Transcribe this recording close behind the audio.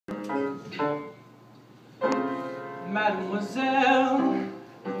Mademoiselle,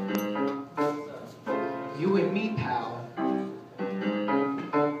 you and me, pal.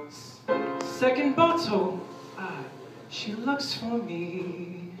 Second bottle, she looks for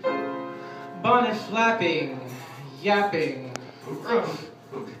me. Bonnet flapping, yapping,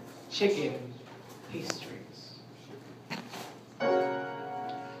 chicken, pastries.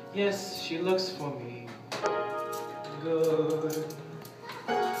 Yes, she looks for me. Good.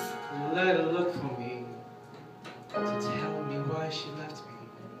 Let her look for me to tell me why she left me,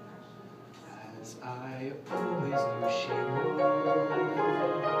 as I always knew she would.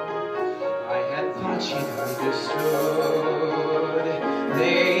 I had thought she'd understood.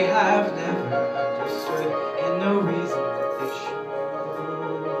 They have never understood, and no reason that they should.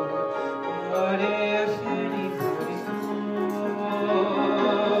 But if anybody could,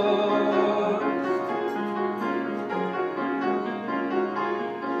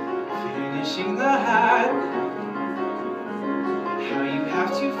 finishing the hat, how you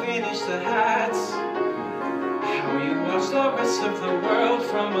have to finish the hats, how you watch the rest of the world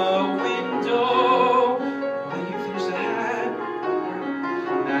from a window while you finish the hat,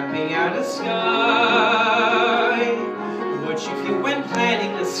 mapping out a sky, what you feel when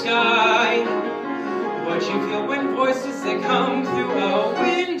planning the sky, what you feel when voices that come through a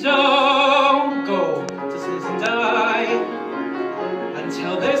window go to sneeze and die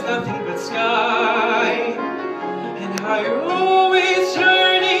until there's nothing but sky. And how you're always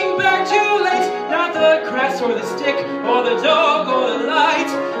turning back too late, not the grass or the stick or the dog or the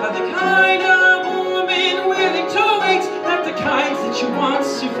light, not the kind of woman willing to wait, not the kind that you want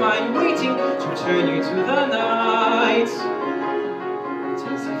to find waiting to turn you to the night.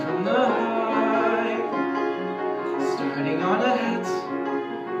 Takes you from the high, starting on a hat,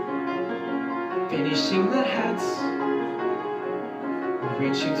 finishing the hat,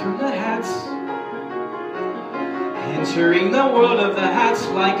 reaching through the hat, entering the world of the hats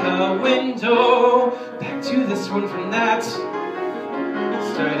like a window, back to this one from that,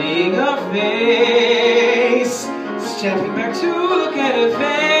 studying a face, stepping back to look at a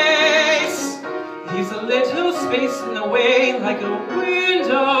face, leaves a little space in the way like a